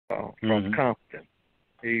from Mhm. Compton.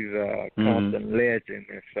 He's a Mhm. Compton legend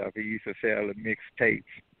and stuff. He used to sell the mixtapes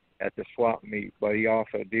at the swap meet, but he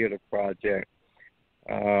also did a project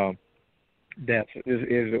um, that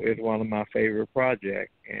is one of my favorite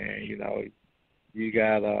projects. And you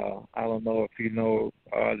got I don't know if you know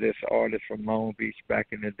this artist from Long Beach back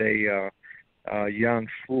in the day, young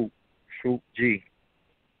Swoop G. Swoop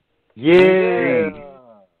Yeah. G.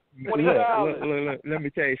 Look, 20,000. let me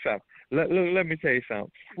tell you something. Let me tell you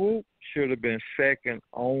something. Swoop should have been second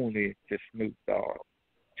only to Snoop Dogg,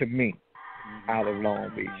 to me, out of Long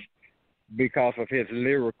Beach, because of his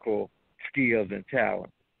lyrical skills and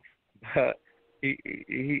talent. But he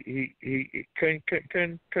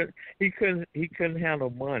couldn't handle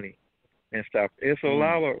money and stuff.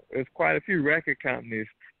 It's quite a few record companies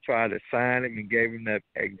tried to sign him and gave him that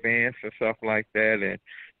advance and stuff like that, and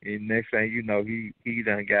next thing you know, he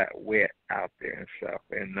done got wet out there and stuff,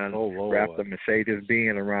 and done Oh Lord. wrapped a Mercedes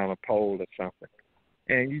Benz around a pole or something,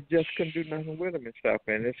 and you just couldn't do nothing with him and stuff.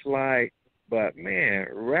 And it's like, but man,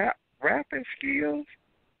 rapping skills,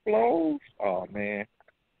 flows, oh man,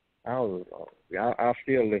 I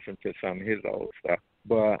still listen to some of his old stuff,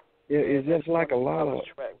 but it's just like a lot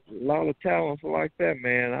of talents like that,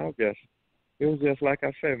 man. It was just like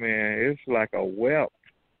I said, man. It's like a wealth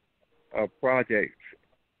of projects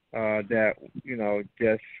that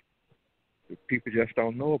just people just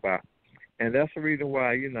don't know about, and that's the reason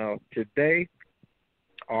why today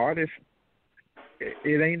artists,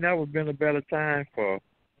 it ain't never been a better time for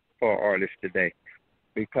artists today,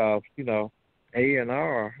 because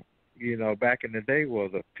A&R, back in the day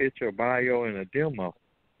was a picture, a bio, and a demo.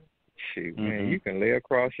 Shoot, man, Mhm. you can lay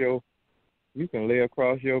across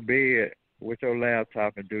your bed with your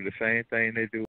laptop and do the same thing they do